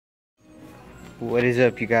What is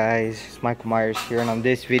up, you guys? It's Michael Myers here, and on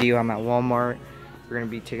this video I'm at Walmart. We're gonna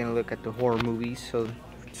be taking a look at the horror movies. So to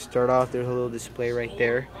start off, there's a little display right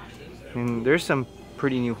there, and there's some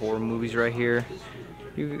pretty new horror movies right here.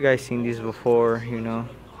 You guys seen these before, you know.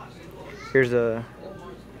 Here's this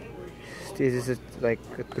is like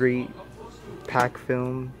a 3-pack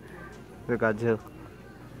film, the Godzilla,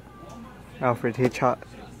 Alfred Hitchcock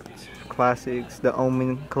classics, the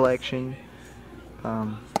Omen collection,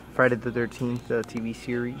 Friday the 13th TV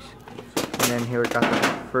series, and then here we got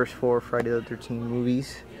the first 4 Friday the 13th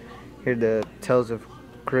movies. Here the Tales of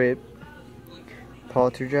Crypt,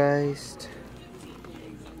 Poltergeist,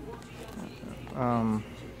 Nightmare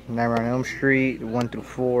on Elm Street 1 through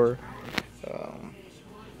 4,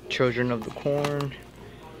 Children of the Corn,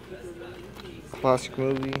 classic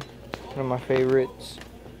movie, one of my favorites.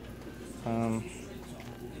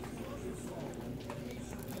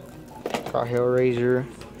 Got Hellraiser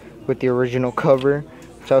with the original cover,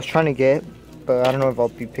 which I was trying to get, but I don't know if I'll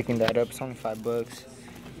be picking that up. It's only $5,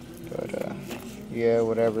 but yeah,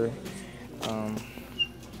 whatever.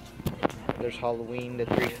 There's Halloween, the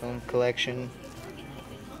 3-film collection.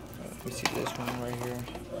 Let me see this one right here.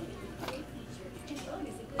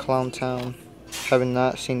 Clown Town. Have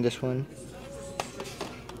not seen this one.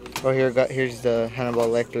 Oh, here's the Hannibal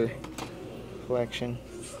Lecter collection.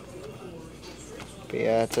 But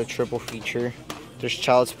yeah, it's a triple feature. There's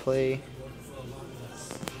Child's Play,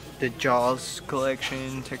 the Jaws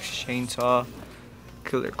collection, Texas Chainsaw,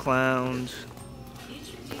 Killer Clowns,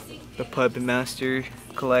 the Puppet Master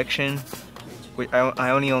collection.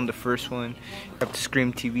 I only own the first one. I have the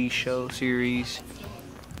Scream TV show series.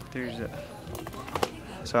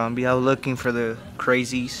 So I'll be out looking for the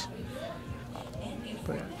crazies.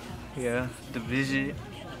 But yeah, The Visit.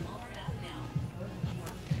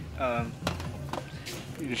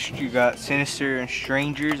 You got Sinister and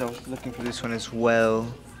Strangers. I was looking for this one as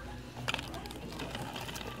well.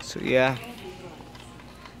 So yeah.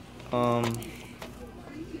 Look,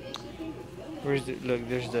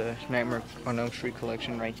 there's the Nightmare on Elm Street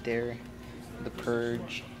collection right there. The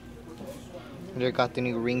Purge. And they got the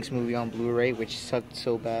new Rings movie on Blu-ray, which sucked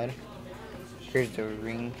so bad. Here's the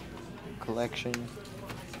Ring collection.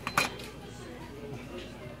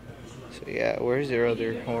 So yeah, where's their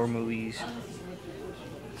other horror movies?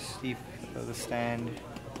 Steve, The Stand.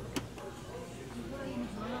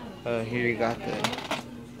 Here you got the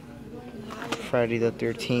Friday the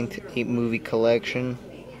 13th 8-movie collection.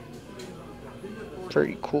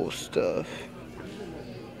 Pretty cool stuff.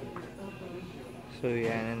 So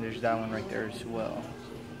yeah, and then there's that one right there as well.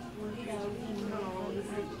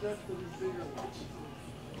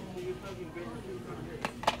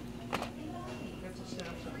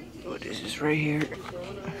 Oh, this is right here.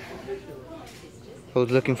 I was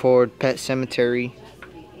looking forward. Pet Cemetery.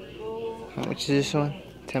 How much is this one?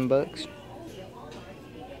 $10.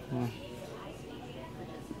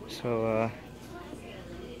 So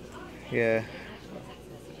yeah,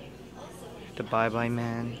 the Bye Bye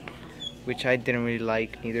Man, which I didn't really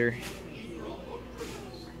like neither.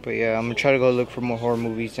 But yeah, I'm gonna try to go look for more horror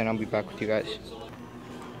movies, and I'll be back with you guys.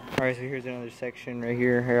 Alright, so here's another section right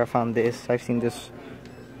here. Here I found this. I've seen this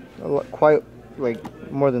quite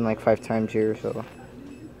more than 5 times here. So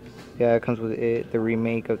yeah, it comes with the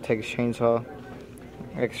remake of Texas Chainsaw,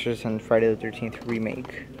 Extras, and Friday the 13th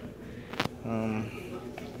remake.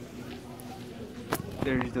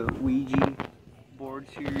 There's the Ouija board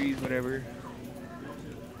series, whatever.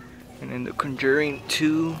 And then the Conjuring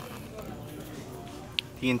 2,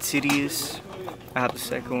 the Insidious. I have the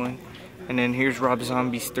second one. And then here's Rob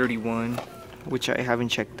Zombie's 31, which I haven't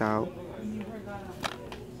checked out.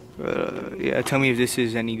 Yeah, tell me if this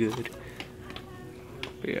is any good.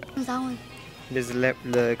 But yeah. What's that one?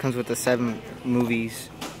 It comes with the 7 movies.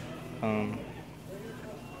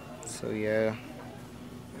 So yeah.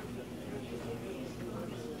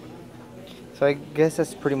 So I guess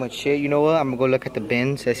that's pretty much it. You know what? I'm gonna go look at the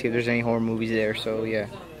bins to see if there's any horror movies there. So yeah.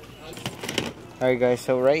 Alright guys,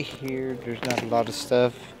 so right here there's not a lot of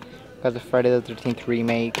stuff. Got the Friday the 13th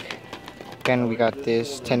remake. Again, we got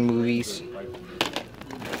this 10 movies.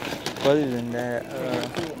 Other than that,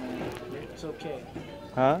 it's okay.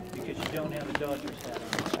 huh? Because you don't have a Dodgers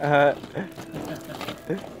hat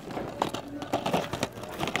on.